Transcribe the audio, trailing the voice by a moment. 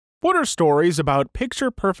What are stories about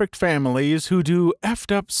picture-perfect families who do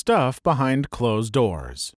effed up stuff behind closed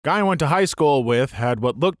doors? Guy I went to high school with had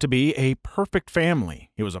what looked to be a perfect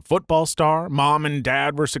family. He was a football star, mom and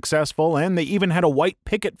dad were successful, and they even had a white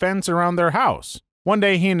picket fence around their house. One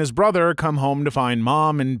day he and his brother come home to find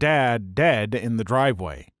mom and dad dead in the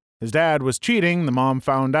driveway. His dad was cheating, the mom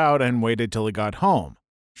found out and waited till he got home.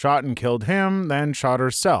 Shot and killed him, then shot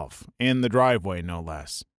herself, in the driveway no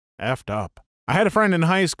less. Effed up. I had a friend in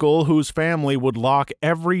high school whose family would lock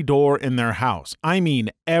every door in their house. I mean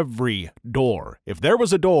every door. If there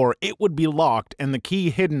was a door, it would be locked and the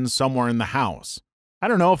key hidden somewhere in the house. I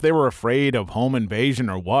don't know if they were afraid of home invasion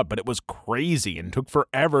or what, but it was crazy and took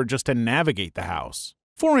forever just to navigate the house.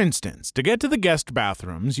 For instance, to get to the guest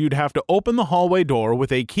bathrooms, you'd have to open the hallway door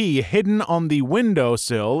with a key hidden on the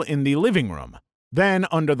windowsill in the living room. Then,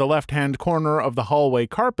 under the left-hand corner of the hallway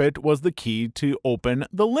carpet was the key to open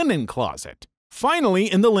the linen closet. Finally,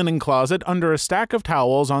 in the linen closet, under a stack of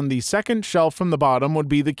towels on the second shelf from the bottom would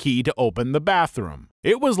be the key to open the bathroom.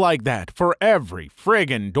 It was like that for every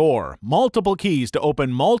friggin' door. Multiple keys to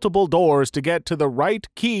open multiple doors to get to the right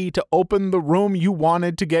key to open the room you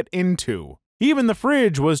wanted to get into. Even the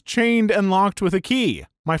fridge was chained and locked with a key.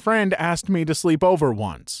 My friend asked me to sleep over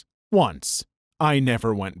once. I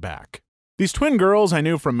never went back. These twin girls I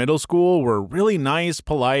knew from middle school were really nice,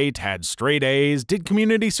 polite, had straight A's, did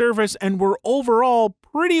community service, and were overall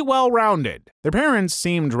pretty well-rounded. Their parents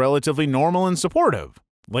seemed relatively normal and supportive.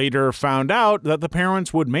 Later found out that the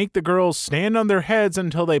parents would make the girls stand on their heads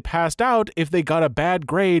until they passed out if they got a bad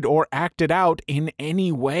grade or acted out in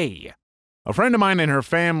any way. A friend of mine and her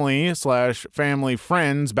family/family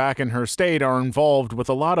friends back in her state are involved with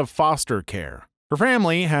a lot of foster care. Her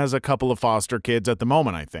family has a couple of foster kids at the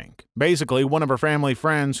moment, I think. Basically, one of her family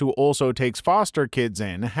friends who also takes foster kids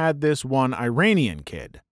in had this one Iranian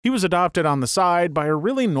kid. He was adopted on the side by a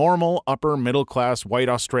really normal, upper-middle-class white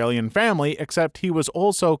Australian family, except he was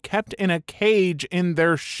also kept in a cage in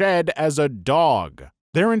their shed as a dog.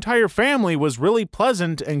 Their entire family was really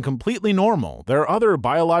pleasant and completely normal. Their other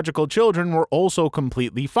biological children were also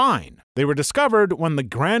completely fine. They were discovered when the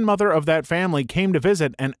grandmother of that family came to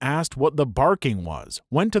visit and asked what the barking was,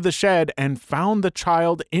 went to the shed and found the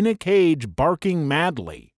child in a cage barking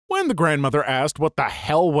madly. When the grandmother asked what the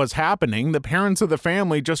hell was happening, the parents of the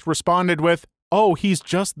family just responded with, "Oh, he's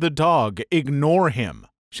just the dog, ignore him."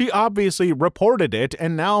 She obviously reported it,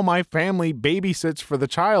 and now my family babysits for the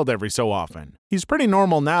child every so often. He's pretty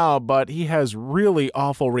normal now, but he has really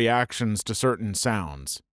awful reactions to certain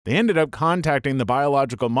sounds. They ended up contacting the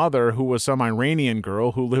biological mother, who was some Iranian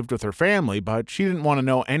girl who lived with her family, but she didn't want to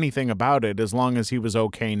know anything about it as long as he was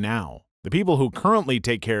okay now. The people who currently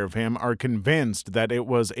take care of him are convinced that it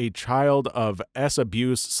was a child of S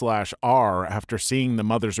abuse/R after seeing the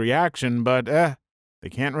mother's reaction, but they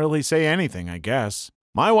can't really say anything, I guess.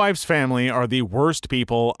 My wife's family are the worst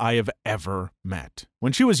people I have ever met.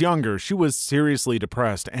 When she was younger, she was seriously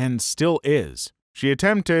depressed and still is. She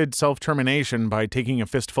attempted self-termination by taking a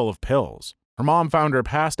fistful of pills. Her mom found her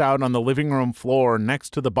passed out on the living room floor next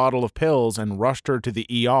to the bottle of pills and rushed her to the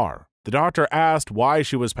ER. The doctor asked why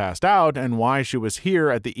she was passed out and why she was here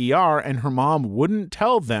at the ER, and her mom wouldn't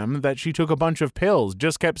tell them that she took a bunch of pills,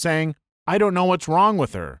 just kept saying, "I don't know what's wrong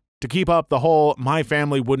with her," to keep up the whole "my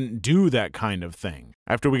family wouldn't do that" kind of thing.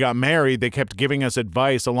 After we got married, they kept giving us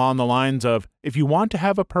advice along the lines of, "If you want to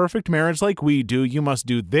have a perfect marriage like we do, you must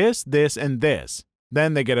do this, this, and this."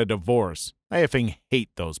 Then they get a divorce. I effing hate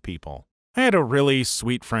those people. I had a really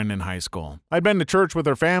sweet friend in high school. I'd been to church with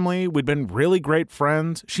her family, we'd been really great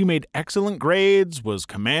friends, she made excellent grades, was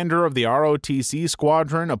commander of the ROTC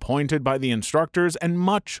squadron appointed by the instructors, and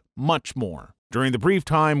much, much more. During the brief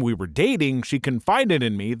time we were dating, she confided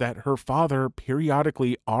in me that her father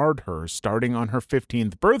periodically R'd her starting on her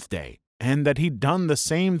 15th birthday, and that he'd done the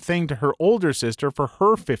same thing to her older sister for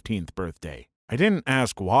her 15th birthday. I didn't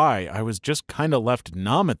ask why, I was just kinda left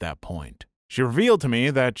numb at that point. She revealed to me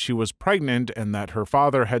that she was pregnant and that her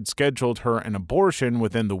father had scheduled her an abortion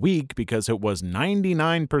within the week because it was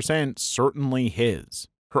 99% certainly his.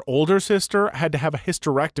 Her older sister had to have a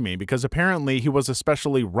hysterectomy because apparently he was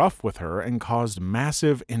especially rough with her and caused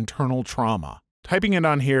massive internal trauma. Typing it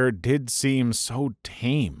on here did seem so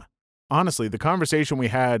tame. Honestly, the conversation we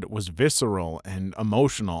had was visceral and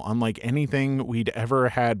emotional, unlike anything we'd ever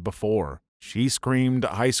had before. She screamed,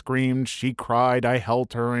 I screamed, she cried, I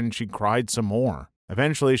held her, and she cried some more.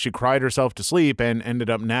 Eventually, she cried herself to sleep and ended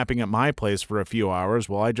up napping at my place for a few hours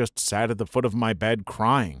while I just sat at the foot of my bed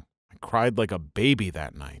crying. I cried like a baby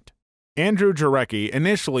that night. Andrew Jarecki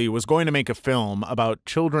initially was going to make a film about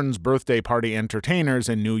children's birthday party entertainers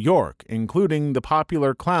in New York, including the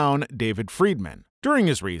popular clown David Friedman. During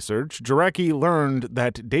his research, Jarecki learned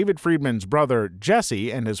that David Friedman's brother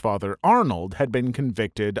Jesse and his father Arnold had been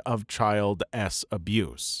convicted of child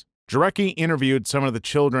abuse. Jarecki interviewed some of the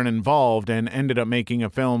children involved and ended up making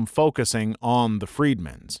a film focusing on the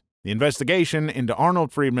Friedmans. The investigation into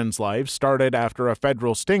Arnold Friedman's life started after a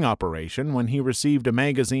federal sting operation when he received a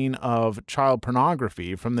magazine of child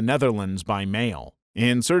pornography from the Netherlands by mail.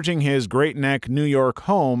 In searching his Great Neck, New York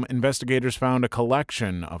home, investigators found a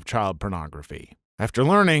collection of child pornography. After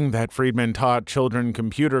learning that Friedman taught children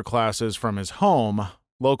computer classes from his home,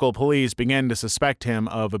 local police began to suspect him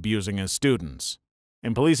of abusing his students.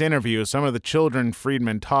 In police interviews, some of the children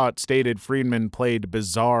Friedman taught stated Friedman played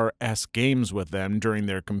bizarre-esque games with them during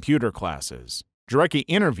their computer classes. Jarecki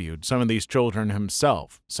interviewed some of these children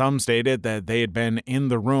himself. Some stated that they had been in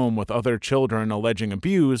the room with other children alleging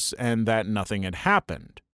abuse and that nothing had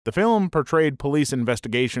happened. The film portrayed police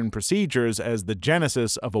investigation procedures as the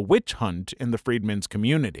genesis of a witch hunt in the Friedman's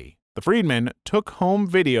community. The Friedman took home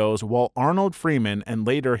videos while Arnold Friedman and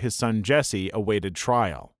later his son Jesse awaited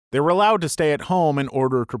trial. They were allowed to stay at home in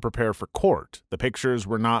order to prepare for court. The pictures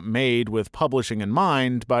were not made with publishing in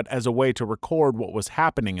mind, but as a way to record what was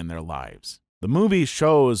happening in their lives. The movie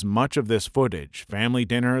shows much of this footage: family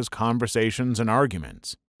dinners, conversations, and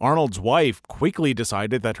arguments. Arnold's wife quickly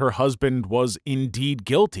decided that her husband was indeed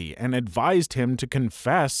guilty and advised him to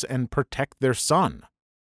confess and protect their son.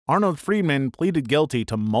 Arnold Friedman pleaded guilty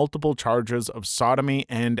to multiple charges of sodomy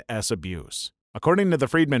and abuse. According to the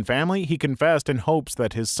Friedman family, he confessed in hopes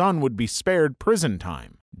that his son would be spared prison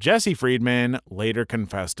time. Jesse Friedman later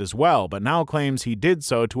confessed as well, but now claims he did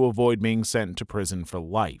so to avoid being sent to prison for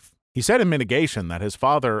life. He said in mitigation that his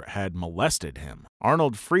father had molested him.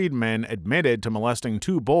 Arnold Friedman admitted to molesting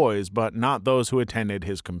 2 boys, but not those who attended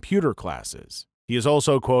his computer classes. He is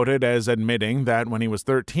also quoted as admitting that when he was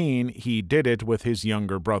 13, he did it with his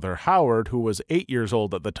younger brother Howard, who was 8 years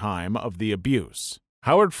old at the time of the abuse.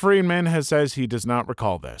 Howard Friedman says he does not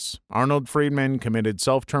recall this. Arnold Friedman committed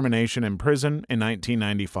self-termination in prison in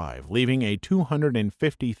 1995, leaving a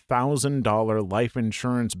 $250,000 life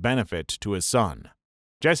insurance benefit to his son.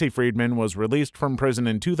 Jesse Friedman was released from prison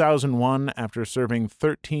in 2001 after serving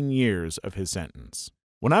 13 years of his sentence.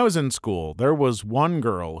 When I was in school, there was one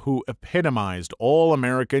girl who epitomized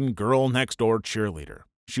all-American girl-next-door cheerleader.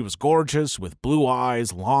 She was gorgeous, with blue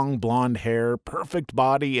eyes, long blonde hair, perfect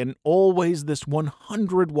body, and always this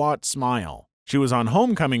 100-watt smile. She was on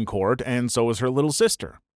homecoming court, and so was her little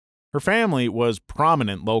sister. Her family was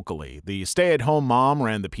prominent locally. The stay-at-home mom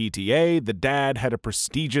ran the PTA, the dad had a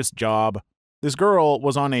prestigious job. This girl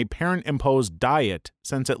was on a parent-imposed diet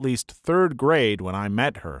since at least 3rd grade when I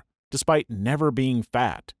met her, despite never being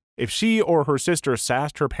fat. If she or her sister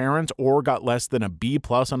sassed her parents or got less than a B+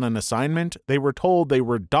 on an assignment, they were told they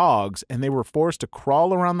were dogs and they were forced to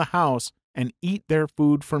crawl around the house and eat their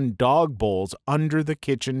food from dog bowls under the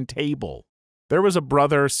kitchen table. There was a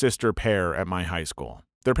brother-sister pair at my high school.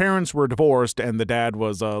 Their parents were divorced and the dad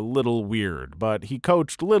was a little weird, but he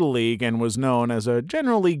coached Little League and was known as a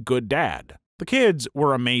generally good dad. The kids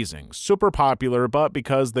were amazing, super popular, but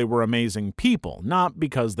because they were amazing people, not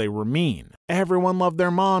because they were mean. Everyone loved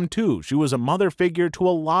their mom too. She was a mother figure to a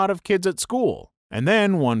lot of kids at school. And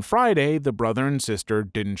then one Friday, the brother and sister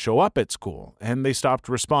didn't show up at school, and they stopped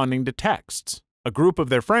responding to texts. A group of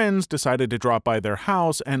their friends decided to drop by their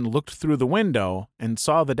house and looked through the window and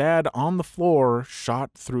saw the dad on the floor,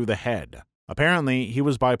 shot through the head. Apparently, he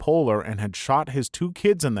was bipolar and had shot his 2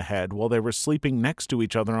 kids in the head while they were sleeping next to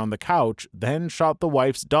each other on the couch, then shot the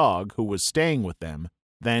wife's dog, who was staying with them,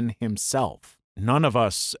 then himself. None of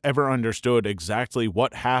us ever understood exactly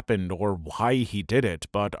what happened or why he did it,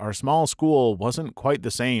 but our small school wasn't quite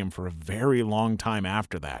the same for a very long time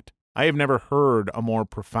after that. I have never heard a more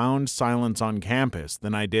profound silence on campus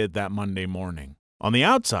than I did that Monday morning. On the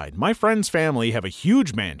outside, my friend's family have a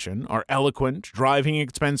huge mansion, are eloquent, driving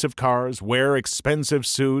expensive cars, wear expensive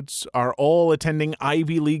suits, are all attending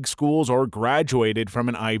Ivy League schools or graduated from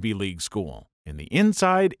an Ivy League school. In the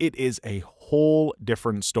inside, it is a whole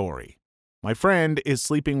different story. My friend is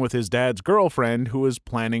sleeping with his dad's girlfriend who is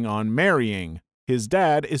planning on marrying. His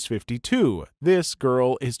dad is 52, this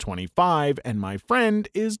girl is 25, and my friend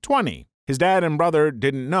is 20. His dad and brother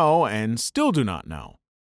didn't know and still do not know.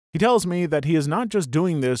 He tells me that he is not just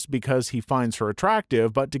doing this because he finds her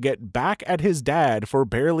attractive, but to get back at his dad for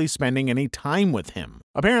barely spending any time with him.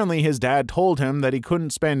 Apparently, his dad told him that he couldn't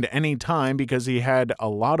spend any time because he had a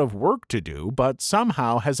lot of work to do, but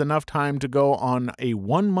somehow has enough time to go on a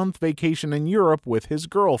 1-month vacation in Europe with his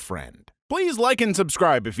girlfriend. Please like and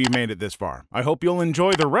subscribe if you made it this far. I hope you'll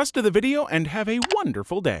enjoy the rest of the video and have a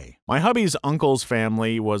wonderful day. My hubby's uncle's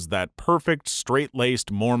family was that perfect,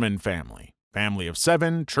 straight-laced Mormon family. Family of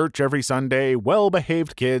 7, church every Sunday,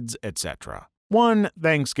 well-behaved kids, etc. One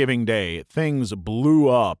Thanksgiving Day, things blew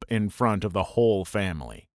up in front of the whole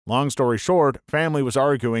family. Long story short, family was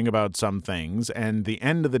arguing about some things, and the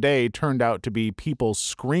end of the day turned out to be people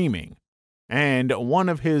screaming, and one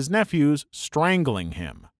of his nephews strangling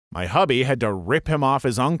him. My hubby had to rip him off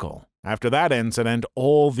his uncle. After that incident,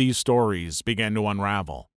 all these stories began to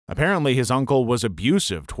unravel. Apparently, his uncle was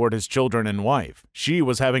abusive toward his children and wife. She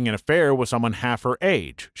was having an affair with someone half her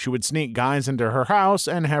age. She would sneak guys into her house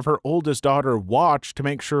and have her oldest daughter watch to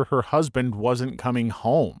make sure her husband wasn't coming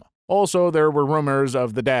home. Also, there were rumors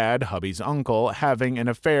of the dad, hubby's uncle, having an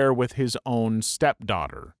affair with his own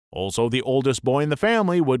stepdaughter. Also, the oldest boy in the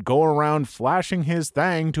family would go around flashing his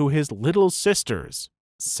thang to his little sisters.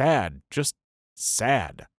 Sad, just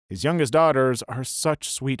sad. His youngest daughters are such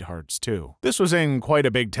sweethearts, too. This was in quite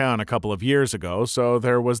a big town a couple of years ago, so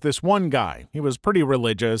there was this one guy. He was pretty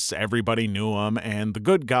religious, everybody knew him, and the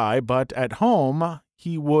good guy, but at home,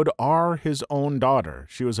 he would R his own daughter.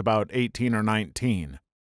 She was about 18 or 19,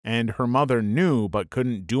 and her mother knew but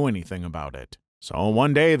couldn't do anything about it. So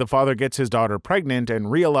one day, the father gets his daughter pregnant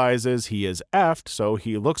and realizes he is effed, so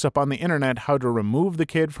he looks up on the internet how to remove the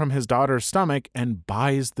kid from his daughter's stomach and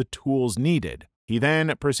buys the tools needed. He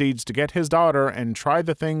then proceeds to get his daughter and try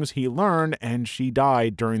the things he learned, and she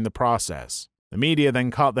died during the process. The media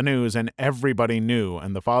then caught the news, and everybody knew,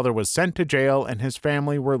 and the father was sent to jail, and his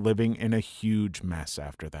family were living in a huge mess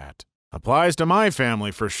after that. Applies to my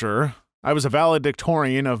family for sure. I was a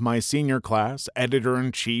valedictorian of my senior class,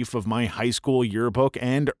 editor-in-chief of my high school yearbook,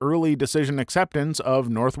 and early decision acceptance of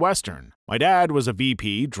Northwestern. My dad was a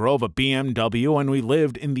VP, drove a BMW, and we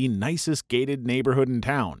lived in the nicest gated neighborhood in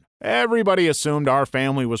town. Everybody assumed our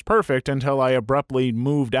family was perfect until I abruptly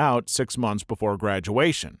moved out 6 months before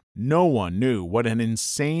graduation. No one knew what an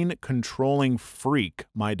insane, controlling freak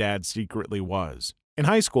my dad secretly was. In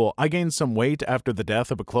high school, I gained some weight after the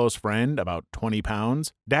death of a close friend, about 20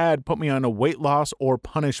 pounds. Dad put me on a weight loss or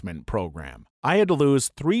punishment program. I had to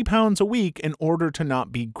lose 3 pounds a week in order to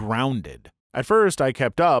not be grounded. At first, I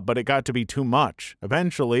kept up, but it got to be too much.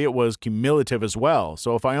 Eventually, it was cumulative as well,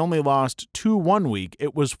 so if I only lost 2 one week,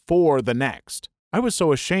 it was 4 the next. I was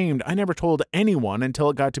so ashamed I never told anyone until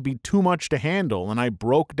it got to be too much to handle, and I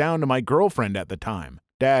broke down to my girlfriend at the time.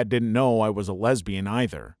 Dad didn't know I was a lesbian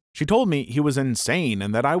either. She told me he was insane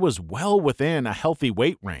and that I was well within a healthy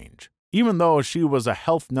weight range. Even though she was a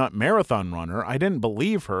health nut marathon runner, I didn't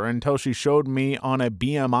believe her until she showed me on a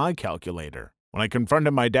BMI calculator. When I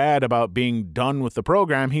confronted my dad about being done with the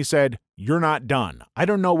program, he said, "You're not done. I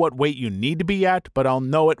don't know what weight you need to be at, but I'll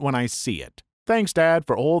know it when I see it." Thanks, Dad,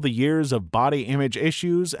 for all the years of body image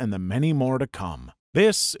issues and the many more to come.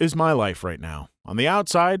 This is my life right now. On the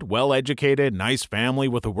outside, well-educated, nice family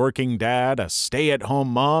with a working dad, a stay-at-home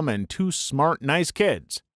mom, and 2 smart, nice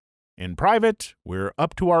kids. In private, we're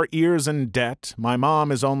up to our ears in debt. My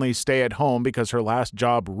mom is only stay-at-home because her last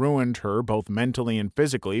job ruined her both mentally and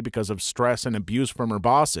physically because of stress and abuse from her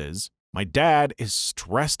bosses. My dad is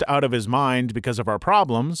stressed out of his mind because of our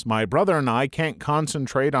problems. My brother and I can't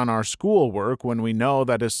concentrate on our schoolwork when we know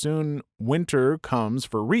that as soon winter comes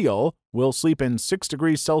for real, we'll sleep in 6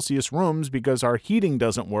 degrees Celsius rooms because our heating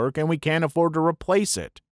doesn't work and we can't afford to replace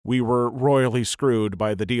it. We were royally screwed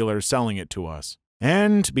by the dealers selling it to us.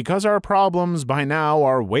 And because our problems by now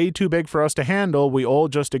are way too big for us to handle, we all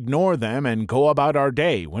just ignore them and go about our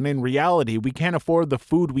day, when in reality we can't afford the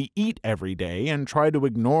food we eat every day and try to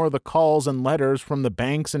ignore the calls and letters from the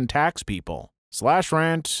banks and tax people.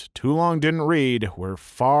 /rant, too long didn't read, we're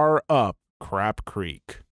far up Crap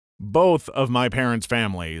Creek. Both of my parents'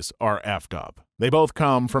 families are effed up. They both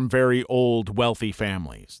come from very old, wealthy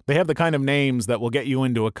families. They have the kind of names that will get you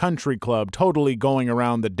into a country club totally going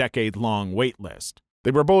around the decade-long wait list. They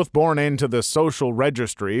were both born into the social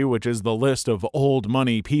registry, which is the list of old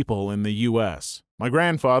money people in the U.S. My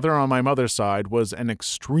grandfather on my mother's side was an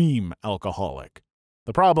extreme alcoholic.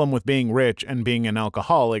 The problem with being rich and being an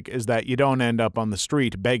alcoholic is that you don't end up on the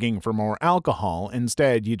street begging for more alcohol.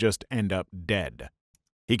 Instead, you just end up dead.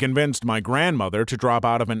 He convinced my grandmother to drop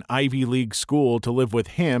out of an Ivy League school to live with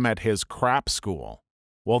him at his crap school.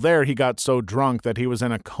 While there, he got so drunk that he was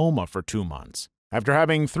in a coma for 2 months. After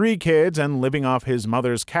having 3 kids and living off his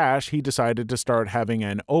mother's cash, he decided to start having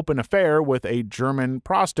an open affair with a German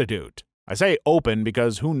prostitute. I say open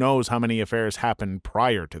because who knows how many affairs happened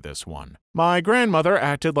prior to this one. My grandmother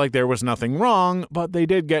acted like there was nothing wrong, but they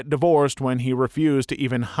did get divorced when he refused to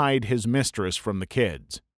even hide his mistress from the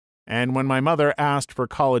kids. And when my mother asked for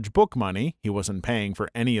college book money, he wasn't paying for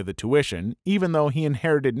any of the tuition. Even though he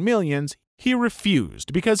inherited millions, He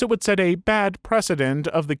refused because it would set a bad precedent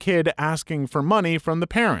of the kid asking for money from the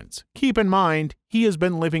parents. Keep in mind, he has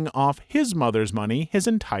been living off his mother's money his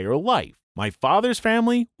entire life. My father's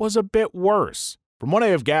family was a bit worse. From what I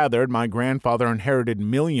have gathered, my grandfather inherited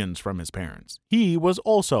millions from his parents. He was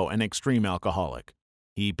also an extreme alcoholic.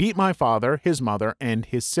 He beat my father, his mother, and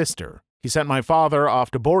his sister. He sent my father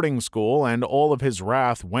off to boarding school, and all of his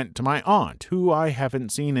wrath went to my aunt, who I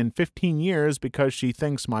haven't seen in 15 years because she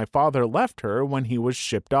thinks my father left her when he was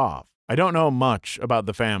shipped off. I don't know much about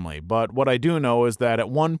the family, but what I do know is that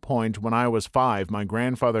at one point when I was 5, my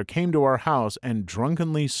grandfather came to our house and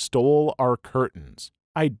drunkenly stole our curtains.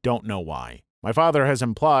 I don't know why. My father has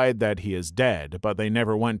implied that he is dead, but they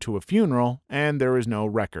never went to a funeral, and there is no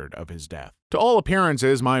record of his death. To all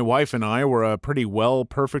appearances, my wife and I were a pretty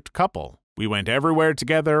perfect couple. We went everywhere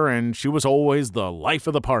together, and she was always the life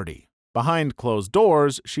of the party. Behind closed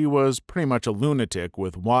doors, she was pretty much a lunatic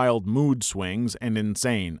with wild mood swings and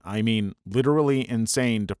literally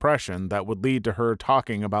insane depression that would lead to her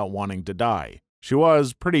talking about wanting to die. She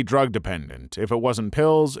was pretty drug dependent. If it wasn't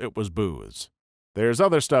pills, it was booze. There's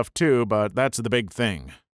other stuff too, but that's the big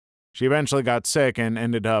thing. She eventually got sick and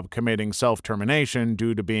ended up committing self-termination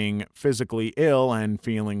due to being physically ill and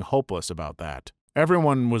feeling hopeless about that.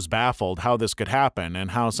 Everyone was baffled how this could happen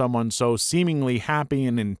and how someone so seemingly happy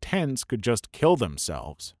and intense could just kill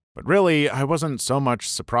themselves. But really, I wasn't so much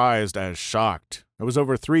surprised as shocked. It was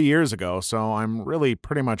over 3 years ago, so I'm really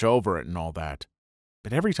pretty much over it and all that.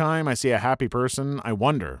 But every time I see a happy person, I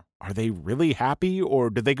wonder, are they really happy, or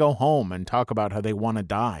did they go home and talk about how they want to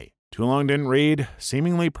die? Too long didn't read.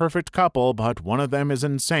 Seemingly perfect couple, but one of them is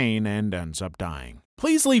insane and ends up dying.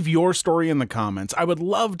 Please leave your story in the comments. I would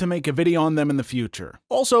love to make a video on them in the future.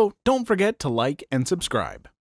 Also, don't forget to like and subscribe.